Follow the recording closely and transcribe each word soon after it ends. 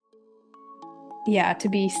Yeah, to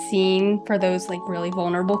be seen for those like really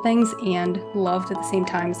vulnerable things and loved at the same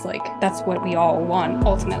time is like that's what we all want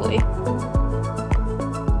ultimately.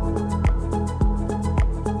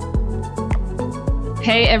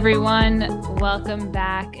 Hey everyone, welcome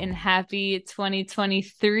back and happy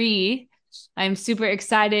 2023. I'm super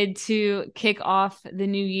excited to kick off the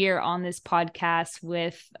new year on this podcast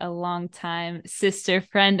with a longtime sister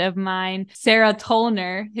friend of mine, Sarah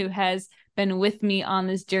Toellner, who has been with me on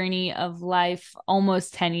this journey of life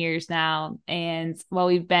almost 10 years now. And while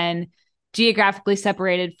we've been geographically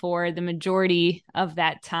separated for the majority of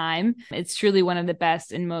that time, it's truly one of the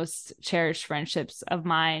best and most cherished friendships of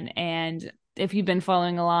mine. And if you've been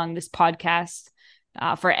following along this podcast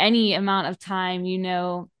for any amount of time, you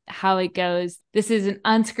know how it goes. This is an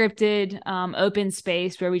unscripted, open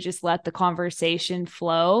space where we just let the conversation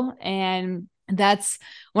flow. And that's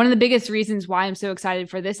one of the biggest reasons why I'm so excited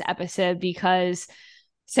for this episode, because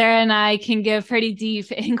Sarah and I can go pretty deep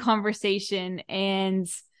in conversation. And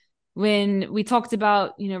when we talked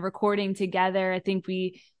about, recording together, I think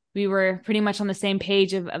we were pretty much on the same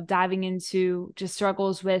page of diving into just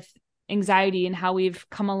struggles with anxiety and how we've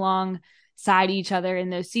come alongside each other in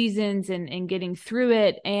those seasons and getting through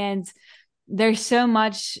it. And there's so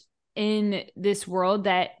much in this world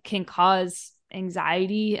that can cause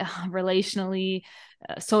anxiety, relationally,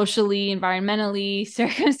 socially, environmentally,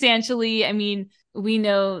 circumstantially. I mean, we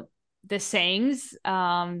know the sayings.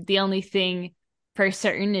 The only thing for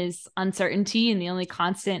certain is uncertainty, and the only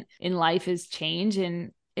constant in life is change.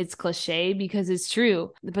 And it's cliche because it's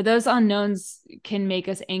true, but those unknowns can make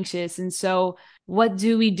us anxious. And so what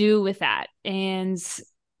do we do with that? And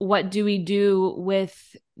what do we do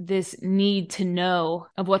with this need to know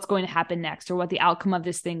of what's going to happen next, or what the outcome of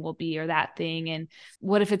this thing will be, or that thing? And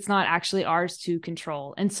what if it's not actually ours to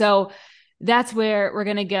control? And so that's where we're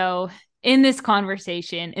going to go in this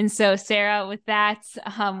conversation. And so, Sarah, with that,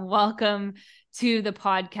 welcome to the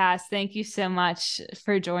podcast. Thank you so much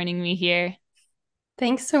for joining me here.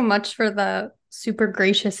 Thanks so much for the super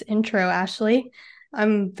gracious intro, Ashley.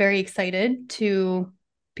 I'm very excited to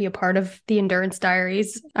be a part of the Endurance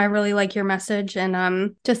Diaries. I really like your message, and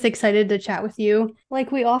I'm just excited to chat with you, like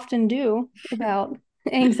we often do, about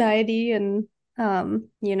anxiety and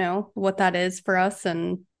what that is for us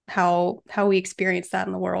and how we experience that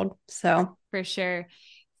in the world. So, For sure.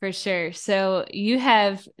 For sure. So you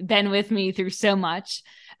have been with me through so much.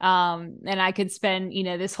 And I could spend,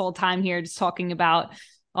 this whole time here just talking about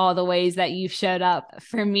all the ways that you've showed up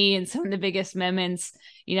for me and some of the biggest moments,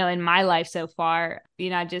 in my life so far.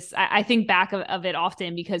 I think back of it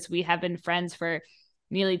often because we have been friends for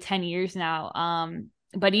nearly 10 years now.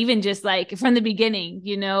 But even just like from the beginning,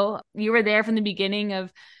 you were there from the beginning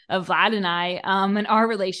of Vlad and I, and our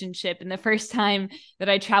relationship, and the first time that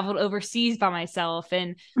I traveled overseas by myself.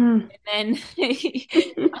 And then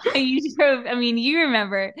you drove, I mean, you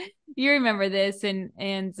remember this,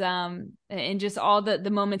 and just all the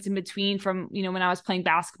moments in between from, when I was playing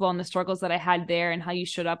basketball and the struggles that I had there, and how you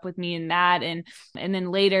showed up with me in that. And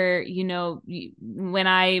then later, when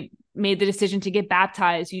I made the decision to get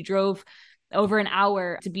baptized, you drove over an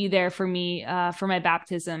hour to be there for me, for my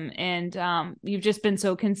baptism. And you've just been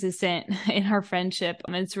so consistent in our friendship.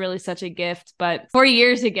 And it's really such a gift. But 4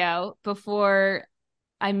 years ago, before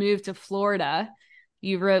I moved to Florida,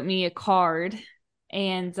 you wrote me a card.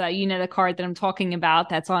 And the card that I'm talking about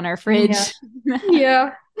that's on our yeah. fridge.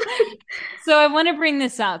 Yeah. So I want to bring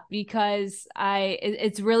this up because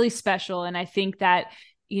it's really special. And I think that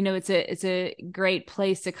it's a great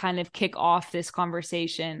place to kind of kick off this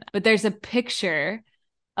conversation. But there's a picture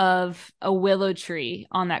of a willow tree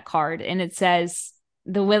on that card, and it says,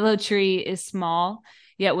 "The willow tree is small,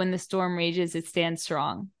 yet when the storm rages, it stands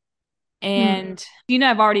strong." Mm. And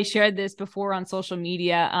I've already shared this before on social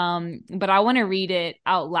media, but I want to read it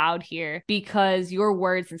out loud here because your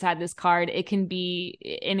words inside this card, it can be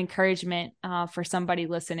an encouragement for somebody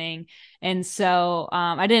listening. And so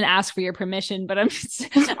I didn't ask for your permission, but I'm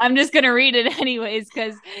just gonna read it anyways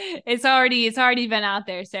because it's already been out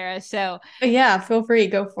there, Sarah. So But yeah, feel free,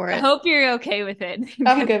 go for I it. hope you're okay with it.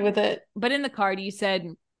 I'm good with it. But in the card, you said,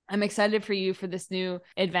 "I'm excited for you for this new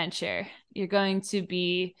adventure. You're going to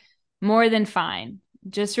be more than fine.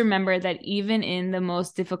 Just remember that even in the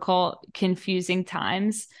most difficult, confusing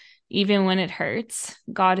times, even when it hurts,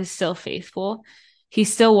 God is still faithful. He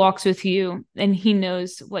still walks with you, and he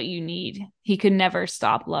knows what you need. He could never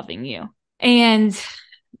stop loving you." And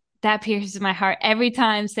that pierces my heart every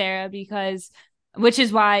time, Sarah, because which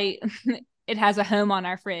is why it has a home on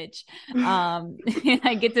our fridge. And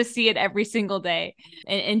I get to see it every single day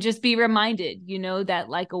and just be reminded, that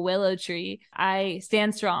like a willow tree, I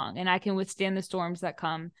stand strong and I can withstand the storms that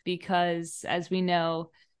come because, as we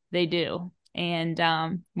know, they do.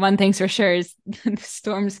 And one thing's for sure is the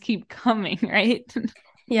storms keep coming, right?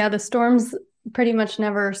 Yeah, the storms pretty much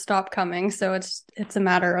never stop coming, so it's a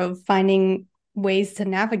matter of finding ways to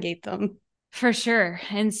navigate them. For sure.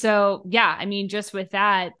 And so, yeah, I mean, just with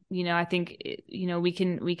that, I think,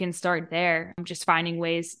 we can start there, just finding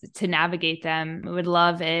ways to navigate them. I would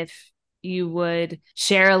love if you would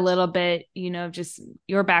share a little bit, just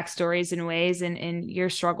your backstories and ways and your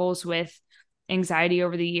struggles with anxiety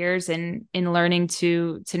over the years and in learning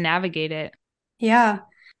to navigate it. Yeah.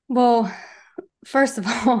 Well, first of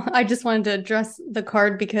all, I just wanted to address the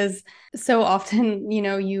card because so often,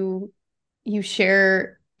 you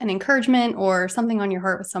share an encouragement or something on your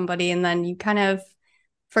heart with somebody, and then you kind of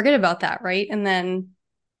forget about that, right? And then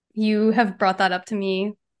you have brought that up to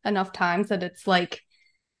me enough times that it's like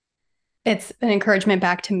it's an encouragement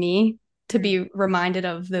back to me to be reminded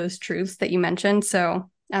of those truths that you mentioned. So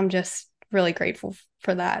I'm just really grateful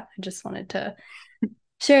for that. I just wanted to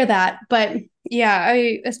share that. But yeah,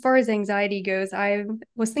 as far as anxiety goes, I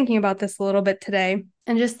was thinking about this a little bit today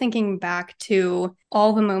and just thinking back to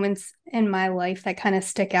all the moments in my life that kind of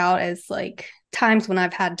stick out as like times when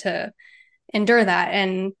I've had to endure that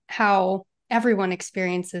and how everyone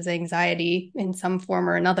experiences anxiety in some form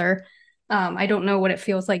or another. I don't know what it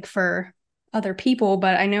feels like for other people,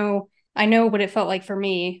 but I know what it felt like for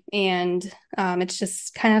me, and it's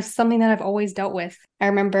just kind of something that I've always dealt with. I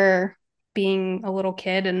remember being a little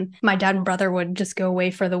kid, and my dad and brother would just go away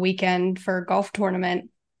for the weekend for a golf tournament.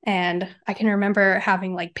 And I can remember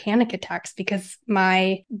having like panic attacks because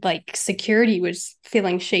my like security was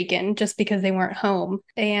feeling shaken just because they weren't home.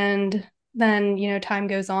 And then, time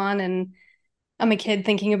goes on, and I'm a kid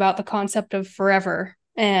thinking about the concept of forever.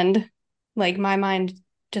 And like my mind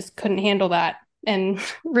just couldn't handle that. And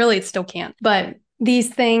really, it still can't. But these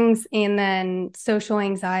things, and then social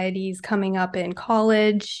anxieties coming up in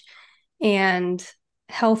college and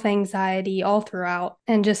health anxiety all throughout,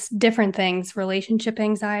 and just different things, relationship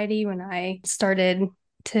anxiety when I started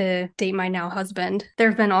to date my now husband. There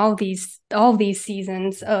have been all these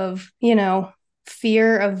seasons of,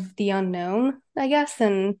 fear of the unknown, I guess,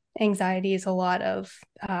 and anxiety is a lot of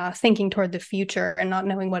thinking toward the future and not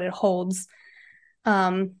knowing what it holds.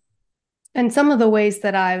 Um, and some of the ways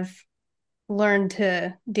that I've learned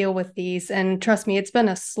to deal with these, and trust me, it's been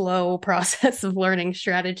a slow process of learning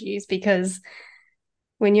strategies because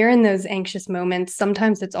when you're in those anxious moments,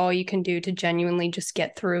 sometimes it's all you can do to genuinely just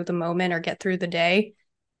get through the moment or get through the day.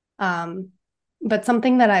 Um, but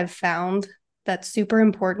something that I've found that's super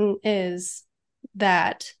important is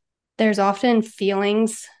that there's often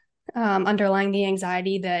feelings underlying the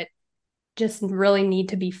anxiety that just really need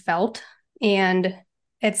to be felt. And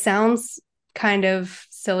it sounds kind of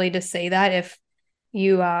silly to say that if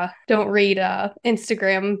you don't read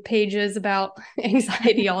Instagram pages about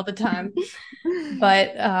anxiety all the time.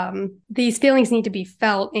 But these feelings need to be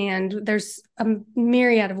felt, and there's a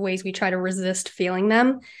myriad of ways we try to resist feeling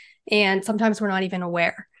them. And sometimes we're not even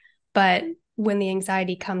aware. But when the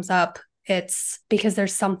anxiety comes up, it's because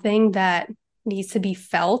there's something that needs to be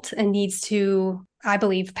felt and needs to, I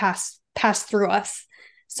believe, pass through us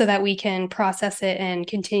so that we can process it and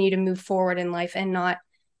continue to move forward in life and not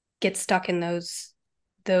get stuck in those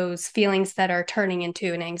feelings that are turning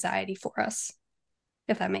into an anxiety for us,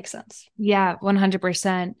 if that makes sense. Yeah,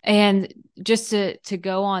 100%. And just to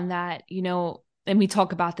go on that, and we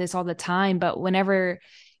talk about this all the time, but whenever,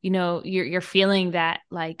 you're feeling that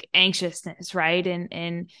like anxiousness, right?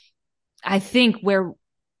 And I think where,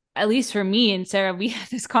 at least for me and Sarah, we have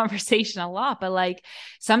this conversation a lot, but like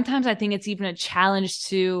sometimes I think it's even a challenge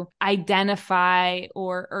to identify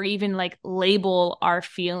or even like label our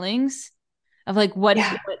feelings of like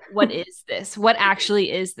Yeah. what is this? What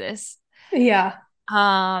actually is this? Yeah.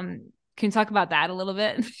 Can you talk about that a little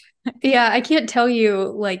bit? Yeah. I can't tell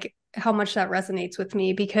you like how much that resonates with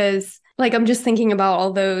me because like I'm just thinking about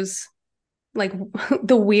all those like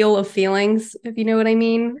the wheel of feelings, if you know what I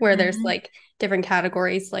mean, where there's Mhm. like different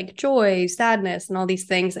categories like joy, sadness, and all these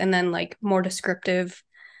things, and then like more descriptive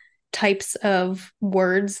types of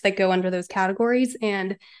words that go under those categories.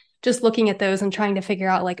 And just looking at those and trying to figure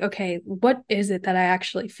out, like, okay, what is it that I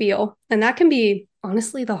actually feel? And that can be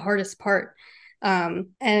honestly the hardest part.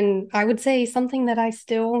 And I would say something that I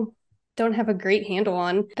still don't have a great handle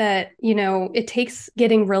on that, it takes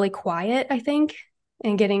getting really quiet, I think,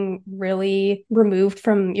 and getting really removed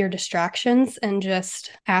from your distractions and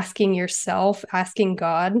just asking yourself, asking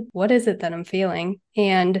God, what is it that I'm feeling?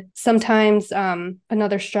 And sometimes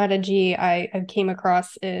another strategy I came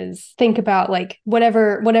across is think about like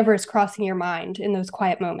whatever is crossing your mind in those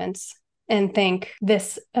quiet moments and think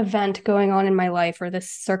this event going on in my life or this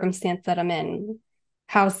circumstance that I'm in,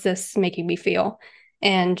 how's this making me feel?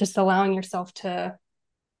 And just allowing yourself to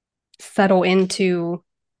settle into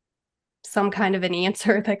some kind of an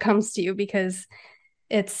answer that comes to you because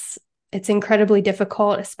it's it's incredibly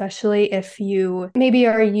difficult, especially if you maybe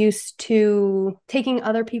are used to taking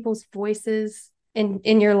other people's voices in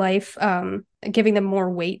your life, giving them more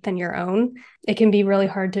weight than your own. It can be really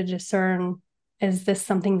hard to discern, is this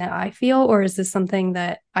something that I feel or is this something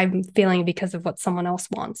that I'm feeling because of what someone else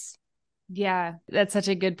wants? Yeah, that's such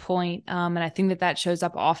a good point. And I think that that shows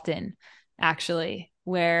up often, actually,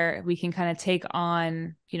 where we can kind of take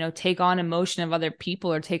on emotion of other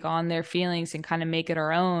people or take on their feelings and kind of make it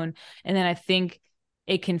our own. And then I think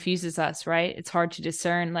it confuses us, right? It's hard to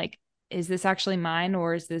discern, like, is this actually mine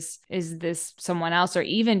or is this someone else? Or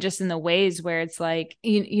even just in the ways where it's like,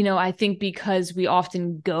 I think because we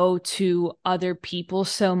often go to other people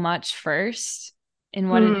so much first in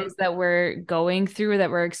what it Mm. is that we're going through, that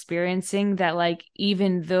we're experiencing, that like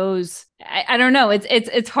even those, I don't know,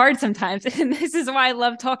 it's hard sometimes. And this is why I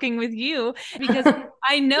love talking with you, because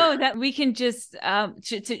I know that we can just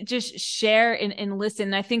to just share and listen.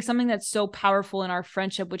 And I think something that's so powerful in our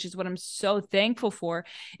friendship, which is what I'm so thankful for,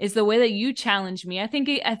 is the way that you challenge me. I think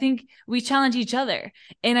we challenge each other,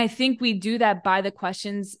 and I think we do that by the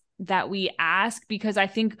questions that we ask, because I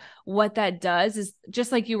think what that does is,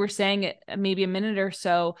 just like you were saying maybe a minute or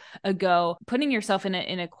so ago, putting yourself in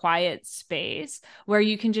a quiet space where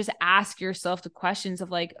you can just ask yourself the questions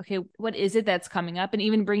of like, okay, what is it that's coming up, and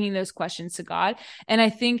even bringing those questions to God. And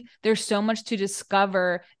I think there's so much to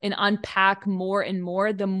discover and unpack more and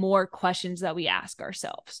more the more questions that we ask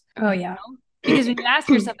ourselves, Oh yeah. because when you ask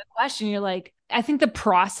yourself a question, you're like, I think the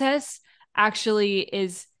process actually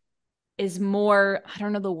is more, I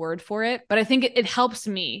don't know the word for it, but I think it helps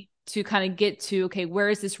me to kind of get to, okay, where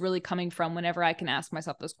is this really coming from whenever I can ask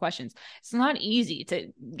myself those questions. It's not easy to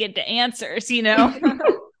get the answers.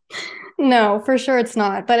 No, for sure it's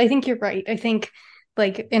not. But I think you're right. I think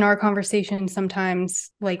like in our conversation,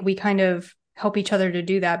 sometimes like we kind of help each other to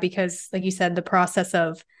do that because, like you said, the process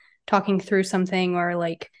of talking through something or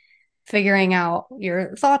like figuring out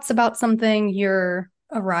your thoughts about something, you're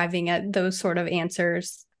arriving at those sort of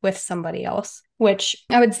answers with somebody else, which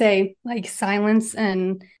I would say like silence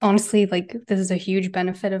and honestly, like this is a huge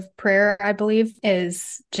benefit of prayer, I believe,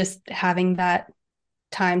 is just having that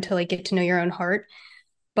time to like get to know your own heart.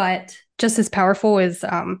 But just as powerful is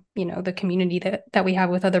the community that we have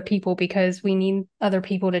with other people because we need other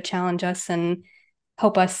people to challenge us and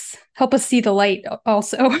help us see the light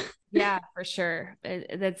also. Yeah, for sure.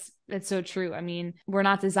 That's so true. I mean, we're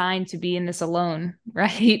not designed to be in this alone,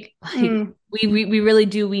 right? Like Mm. we really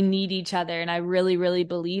do. We need each other, and I really really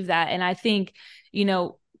believe that. And I think, you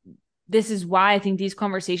know, this is why I think these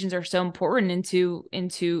conversations are so important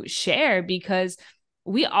and to share, because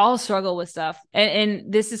we all struggle with stuff.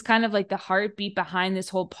 And this is kind of like the heartbeat behind this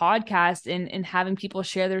whole podcast, and having people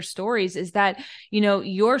share their stories, is that,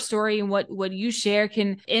 your story and what you share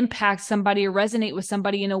can impact somebody or resonate with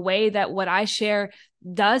somebody in a way that what I share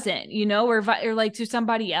doesn't, or like to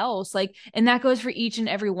somebody else. Like, and that goes for each and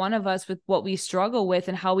every one of us with what we struggle with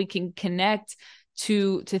and how we can connect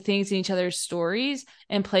to things in each other's stories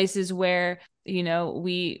and places where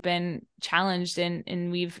we've been challenged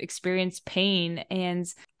and we've experienced pain. And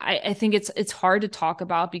I think it's hard to talk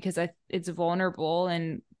about because it's vulnerable,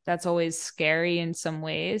 and that's always scary in some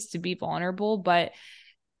ways to be vulnerable, but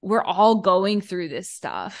we're all going through this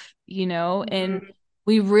stuff, and Mm-hmm.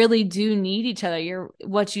 we really do need each other.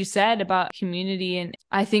 What you said about community, and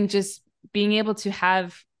I think just being able to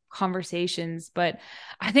have conversations. But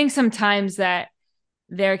I think sometimes that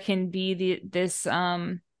there can be this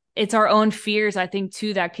it's our own fears, I think,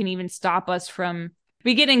 too, that can even stop us from,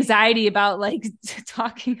 we get anxiety about like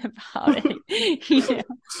talking about it.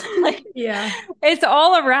 Like Yeah. it's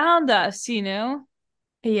all around us.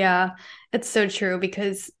 Yeah, it's so true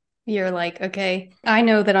because you're like, okay, I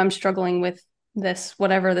know that I'm struggling with this,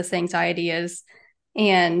 whatever this anxiety is,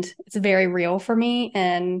 and it's very real for me.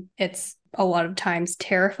 And it's a lot of times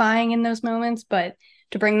terrifying in those moments. But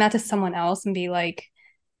to bring that to someone else and be like,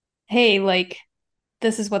 hey, like,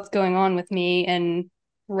 this is what's going on with me, and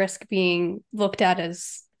risk being looked at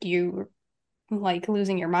as you like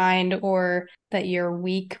losing your mind or that you're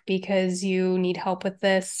weak because you need help with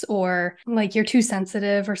this or like you're too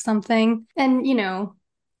sensitive or something. And,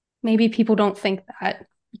 maybe people don't think that.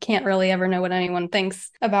 You can't really ever know what anyone thinks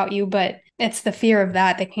about you, but it's the fear of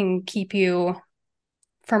that that can keep you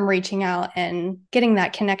from reaching out and getting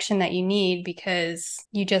that connection that you need because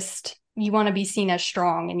you want to be seen as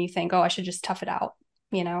strong and you think, oh, I should just tough it out,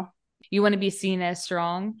 you know? You want to be seen as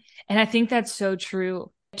strong. And I think that's so true,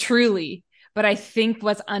 truly. But I think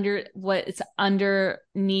what's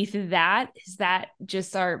underneath that is that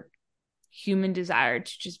just our human desire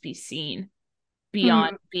to just be seen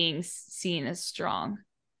beyond being seen as strong.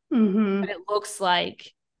 Mm-hmm. But it looks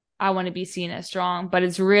like I want to be seen as strong, but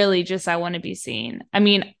it's really just I want to be seen. I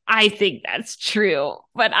mean, I think that's true,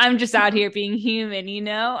 but I'm just out here being human, you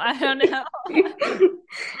know? I don't know.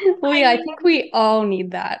 Well, I yeah, I mean, think we all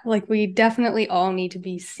need that. Like we definitely all need to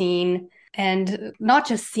be seen and not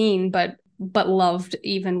just seen, but loved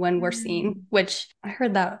even when we're seen, which I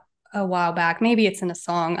heard that a while back. Maybe it's in a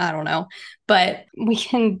song, I don't know. But we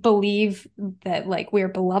can believe that like we're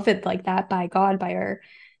beloved like that by God, by our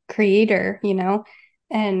creator, you know?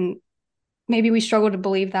 And maybe we struggle to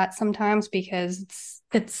believe that sometimes because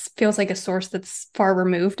it feels like a source that's far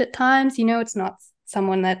removed at times, you know, it's not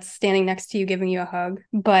someone that's standing next to you giving you a hug,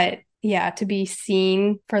 but yeah, to be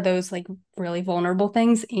seen for those like really vulnerable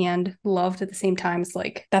things and loved at the same time is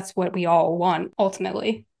like that's what we all want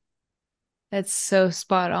ultimately. that's so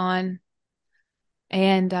spot on.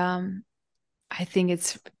 And I think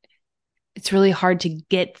it's really hard to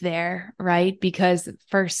get there, right? Because the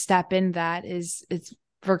first step in that is it's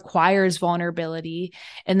requires vulnerability,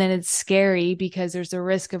 and then it's scary because there's a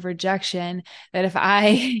risk of rejection that if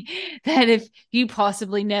I that if you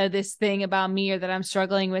possibly know this thing about me, or that I'm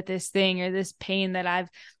struggling with this thing or this pain that I've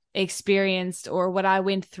experienced or what I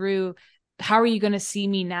went through, how are you going to see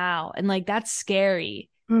me now? And like that's scary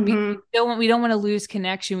because Mm-hmm. we don't want to lose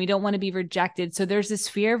connection. We don't want to be rejected. So there's this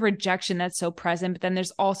fear of rejection that's so present, but then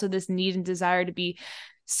there's also this need and desire to be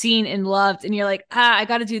seen and loved. And you're like, I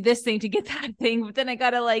got to do this thing to get that thing, but then I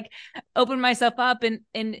got to like open myself up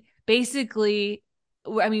and basically,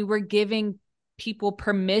 I mean, we're giving people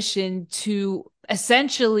permission to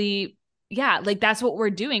essentially, yeah, like that's what we're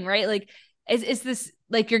doing, right? Like, is this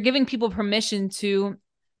like you're giving people permission to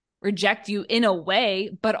reject you in a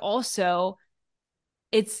way, but also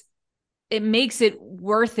it's it makes it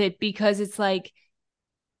worth it because it's like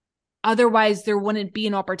otherwise there wouldn't be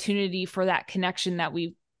an opportunity for that connection that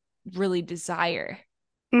we really desire,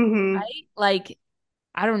 Mm-hmm. right? Like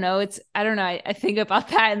I don't know, it's I don't know, I think about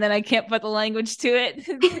that and then I can't put the language to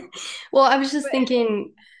it. Well, I was just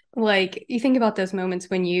thinking like you think about those moments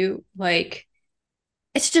when you like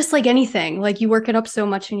it's just like anything. Like you work it up so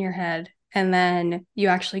much in your head and then you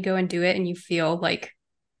actually go and do it and you feel like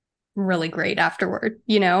really great afterward,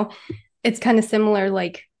 you know? It's kind of similar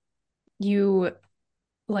you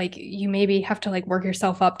you maybe have to like work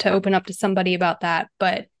yourself up to open up to somebody about that,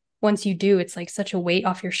 but once you do, it's like such a weight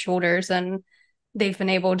off your shoulders and they've been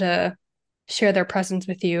able to share their presence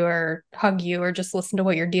with you or hug you or just listen to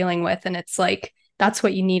what you're dealing with and it's like that's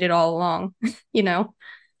what you needed all along, you know?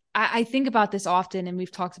 I think about this often, and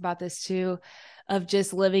we've talked about this too, of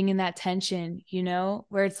just living in that tension, you know,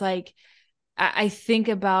 where it's like I think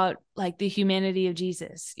about like the humanity of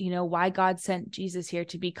Jesus, you know, why God sent Jesus here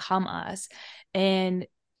to become us and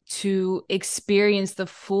to experience the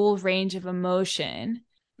full range of emotion.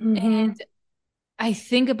 Mm-hmm. And I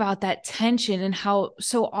think about that tension and how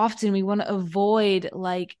so often we want to avoid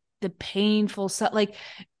like the painful stuff. Like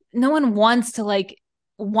no one wants to like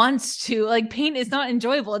pain is not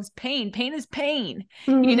enjoyable. It's pain. Pain is pain,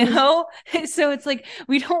 you Mm-hmm. know? So it's like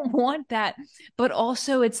we don't want that. But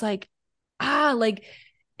also it's like, like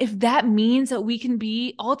if that means that we can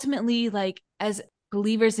be ultimately like as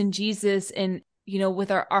believers in Jesus and you know with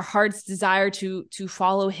our heart's desire to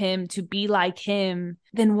follow him, to be like him,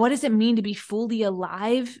 then what does it mean to be fully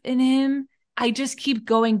alive in him? I just keep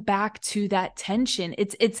going back to that tension.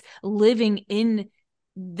 It's living in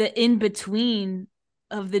the in between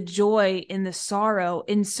of the joy and the sorrow.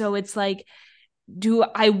 And so it's like, do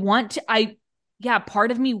I want to yeah, part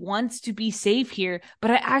of me wants to be safe here, but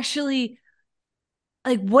I actually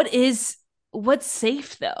like what's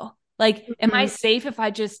safe though? Like am I Mm-hmm. safe if I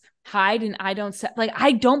just hide and I don't like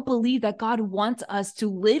I don't believe that God wants us to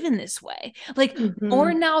live in this way. Like more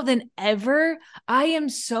Mm-hmm. now than ever, I am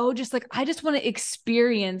so just like I just want to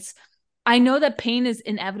experience. I know that pain is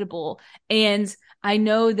inevitable and I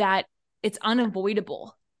know that it's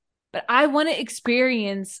unavoidable, but I want to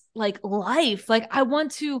experience like life. Like I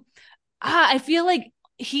want to I feel like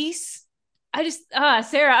he's I just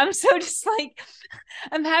Sarah, I'm so just like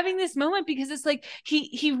I'm having this moment because it's like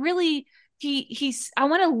he really he's I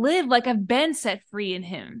want to live like I've been set free in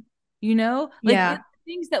him, you know? Like the Yeah.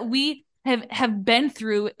 things that we have been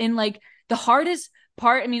through in like the hardest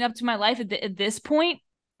part. I mean, up to my life at this point,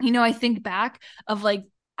 I think back of like,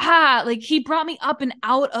 like he brought me up and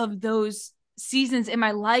out of those seasons in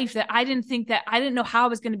my life that I didn't know how I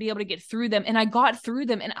was going to be able to get through them. And I got through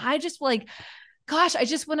them. And I just like, gosh, I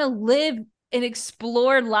just want to live and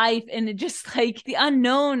explore life. And it just like the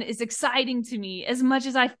unknown is exciting to me as much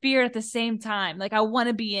as I fear at the same time. Like I want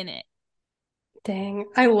to be in it. Dang.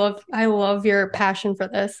 I love your passion for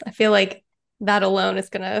this. I feel like that alone is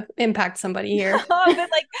gonna impact somebody here. But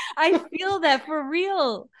like I feel that for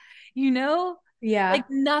real, you know? Like Yeah.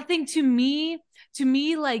 nothing to me,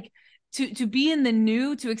 like to be in the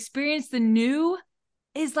new, to experience the new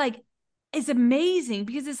is like is amazing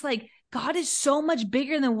because it's like God is so much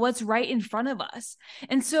bigger than what's right in front of us.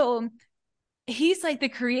 And so he's like the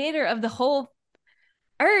creator of the whole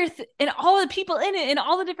earth and all the people in it and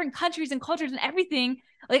all the different countries and cultures and everything.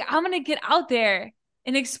 Like I'm gonna get out there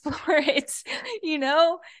and explore it,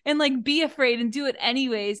 and like be afraid and do it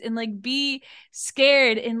anyways and like be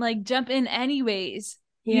scared and like jump in anyways,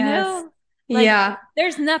 Yes. like Yeah.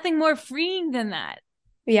 there's nothing more freeing than that.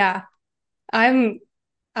 Yeah. I'm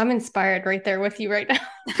I'm inspired right there with you right now.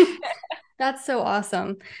 That's so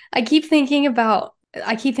awesome. I keep thinking about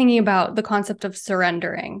the concept of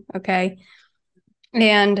surrendering, okay?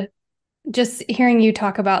 And just hearing you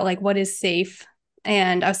talk about like what is safe,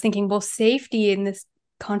 and I was thinking, well, safety in this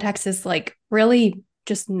context is like really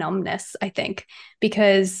just numbness, I think,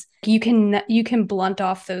 because you can blunt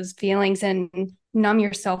off those feelings and numb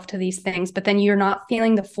yourself to these things, but then you're not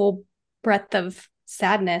feeling the full breadth of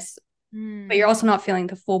sadness, but you're also not feeling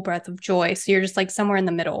the full breadth of joy. So you're just like somewhere in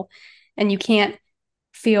the middle, and you can't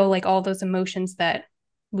feel like all those emotions that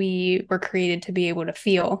we were created to be able to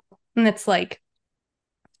feel. And it's like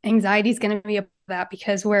anxiety is going to be a that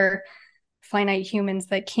because we're finite humans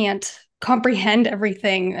that can't comprehend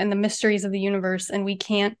everything and the mysteries of the universe, and we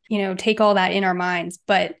can't take all that in our minds.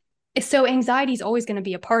 But so anxiety is always going to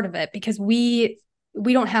be a part of it because we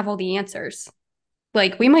don't have all the answers.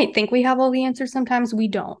 Like we might think we have all the answers, sometimes we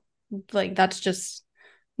don't. Like that's just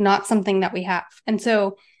not something that we have. And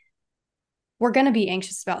so we're going to be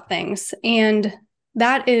anxious about things, and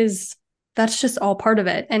that is that's just all part of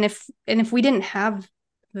it. And if we didn't have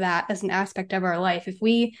that as an aspect of our life, if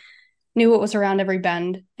we knew what was around every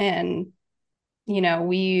bend, and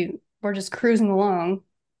we were just cruising along,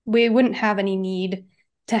 we wouldn't have any need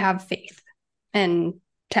to have faith and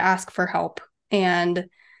to ask for help and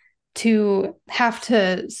to have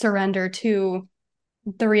to surrender to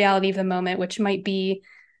the reality of the moment, which might be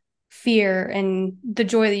fear and the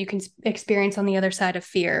joy that you can experience on the other side of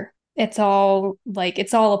fear. It's all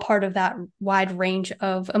a part of that wide range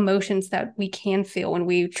of emotions that we can feel when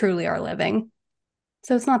we truly are living.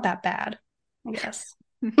 So it's not that bad, I guess.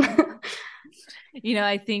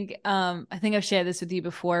 I think I've shared this with you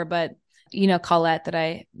before, but Colette, that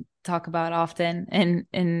I talk about often,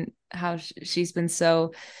 and how she's been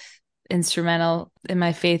so instrumental in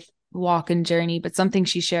my faith walk and journey. But something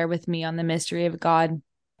she shared with me on the mystery of God,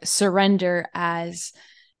 surrender as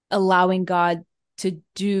allowing God to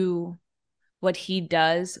do what he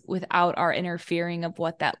does without our interfering of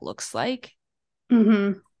what that looks like.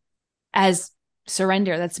 Mm-hmm. As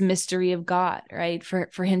surrender, that's mystery of God, right?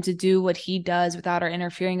 For him to do what he does without our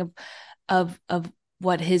interfering of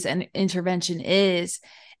what his intervention is.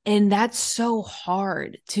 And that's so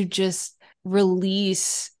hard to just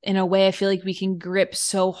release in a way. I feel like we can grip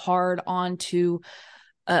so hard onto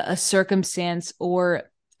a circumstance or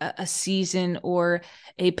a season or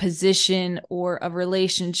a position or a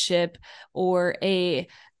relationship or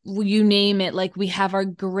you name it. Like we have our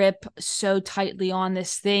grip so tightly on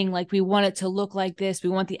this thing. Like we want it to look like this. We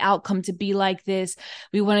want the outcome to be like this.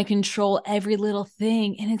 We want to control every little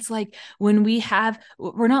thing. And it's like when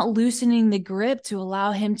we're not loosening the grip to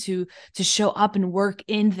allow him to show up and work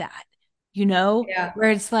in that, Yeah. where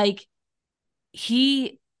it's like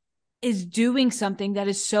he is doing something that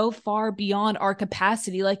is so far beyond our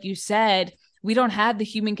capacity. Like you said, we don't have the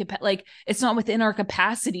human capacity. Like it's not within our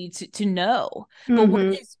capacity to know. But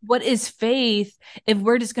Mm-hmm. what is faith if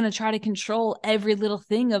we're just going to try to control every little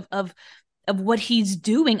thing of what he's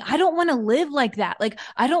doing? I don't want to live like that. Like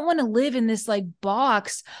I don't want to live in this like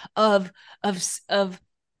box of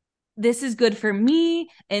this is good for me,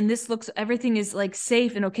 and everything is like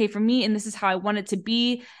safe and okay for me, and this is how I want it to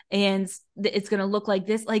be, and it's going to look like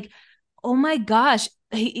this. Like, oh my gosh,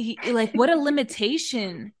 like what a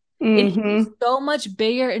limitation. He's Mm-hmm. so much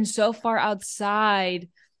bigger and so far outside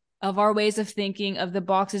of our ways of thinking, of the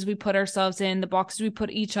boxes we put ourselves in, the boxes we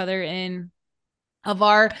put each other in, of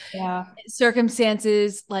our Yeah.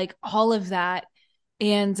 circumstances, like all of that.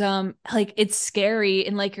 And like it's scary.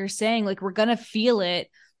 And like you're saying, like we're gonna feel it.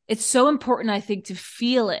 It's so important, I think, to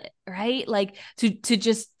feel it, right? Like to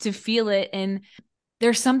just to feel it. And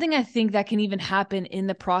there's something I think that can even happen in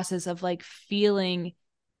the process of like feeling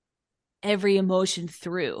every emotion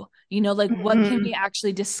through, like what can we Mhm.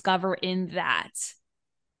 actually discover in that?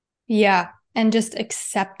 Yeah. And just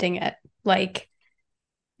accepting it, like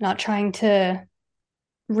not trying to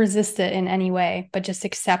resist it in any way, but just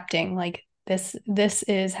accepting like this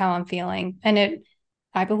is how I'm feeling. And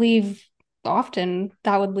I believe often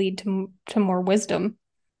that would lead to more wisdom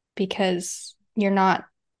because you're not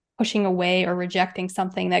pushing away or rejecting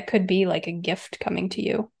something that could be like a gift coming to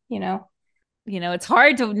you, you know? It's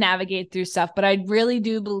hard to navigate through stuff, but I really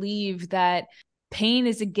do believe that pain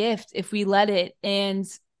is a gift if we let it. And,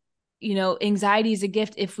 anxiety is a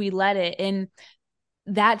gift if we let it. And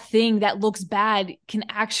that thing that looks bad can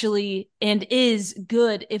actually and is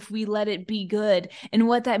good if we let it be good. And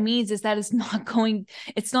what that means is that it's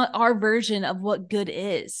not our version of what good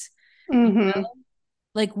is. Mm-hmm.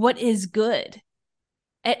 Like, what is good?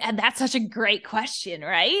 And that's such a great question,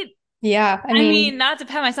 right? Yeah. I I mean, mean, not to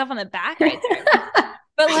pat myself on the back right there,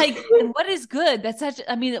 but like, what is good? That's such,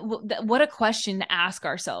 I mean, what a question to ask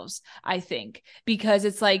ourselves, I think, because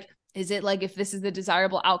it's like, is it like if this is the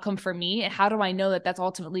desirable outcome for me? And how do I know that that's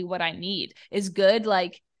ultimately what I need? Is good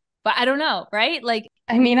like, but I don't know, right? Like,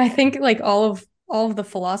 I think like all of the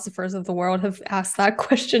philosophers of the world have asked that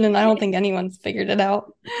question, and I don't think anyone's figured it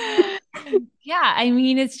out. yeah, I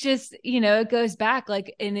mean, it's just, it goes back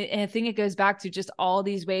like, and I think it goes back to just all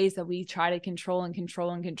these ways that we try to control and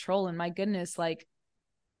control and control. And my goodness, like,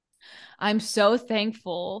 I'm so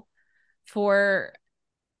thankful for,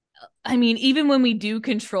 I mean, even when we do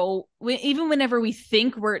control, even whenever we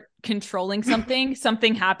think we're controlling something,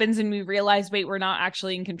 something happens and we realize, wait, we're not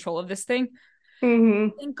actually in control of this thing. Mm-hmm.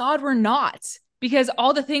 Thank God we're not. Because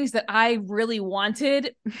all the things that I really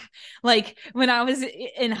wanted, like when I was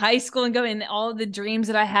in high school and going, all the dreams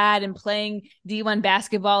that I had and playing D1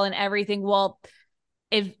 basketball and everything, well,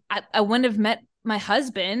 if I wouldn't have met my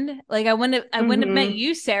husband, like I wouldn't have met Mm-hmm.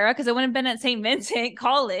 you, Sarah, because I wouldn't have been at St. Vincent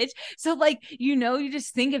College. So like, you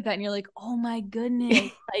just think of that and you're like, oh my goodness,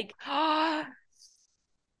 like, oh,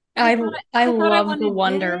 I thought I I thought I love the wanted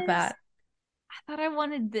wonder of this. that. I thought I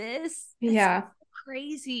wanted this. It's Yeah.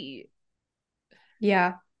 crazy.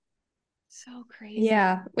 Yeah. So crazy.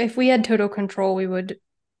 Yeah. If we had total control, we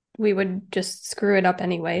would just screw it up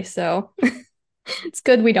anyway. So it's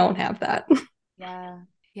good we don't have that. Yeah.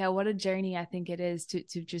 Yeah, what a journey I think it is to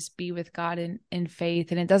just be with God in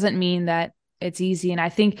faith. And it doesn't mean that it's easy. And I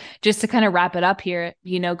think just to kind of wrap it up here,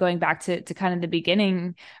 going back to kind of the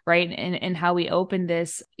beginning, right? And how we opened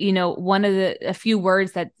this, one of a few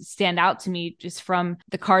words that stand out to me just from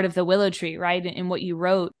the card of the willow tree, right? And what you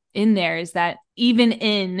wrote in there is that even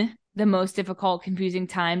in the most difficult, confusing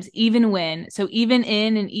times, even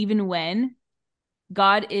in and even when,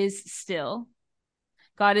 God is still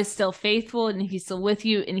God is still faithful and he's still with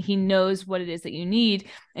you and he knows what it is that you need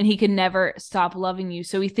and he can never stop loving you.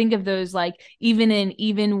 So we think of those like even in,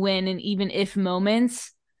 even when, and even if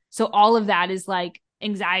moments. So all of that is like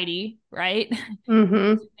anxiety, right?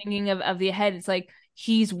 Mm-hmm. Thinking of the ahead, it's like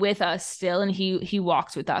he's with us still and he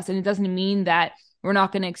walks with us. And it doesn't mean that we're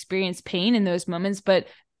not going to experience pain in those moments, but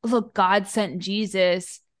look, God sent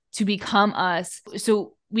Jesus to become us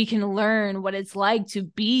so we can learn what it's like to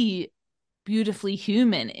be beautifully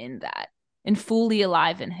human in that and fully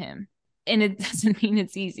alive in him. And it doesn't mean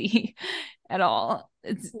it's easy at all.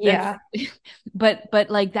 It's that's Yeah. but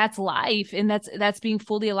like that's life and that's being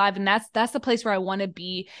fully alive and that's the place where I want to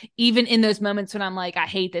be even in those moments when I'm like I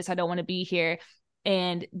hate this, I don't want to be here.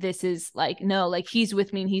 And this is like no, like he's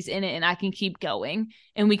with me and he's in it and I can keep going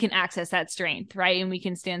and we can access that strength, right? And we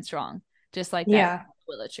can stand strong just like that Yeah.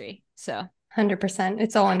 willow tree. So 100%.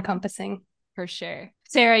 It's all encompassing. for sure.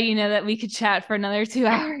 Sarah, you know that we could chat for another 2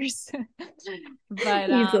 hours. But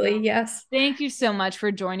Easily, yes. thank you so much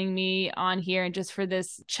for joining me on here and just for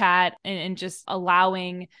this chat and just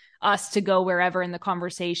allowing us to go wherever in the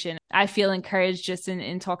conversation. I feel encouraged just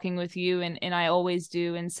in talking with you and I always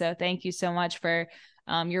do. And so thank you so much for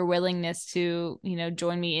your willingness to,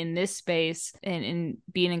 join me in this space and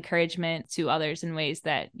be an encouragement to others in ways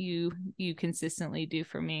that you consistently do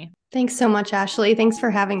for me. Thanks so much, Ashley. Thanks for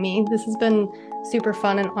having me. This has been super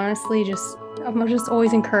fun and honestly I'm just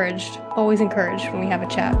always encouraged when we have a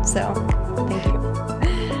chat. So thank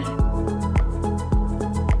you.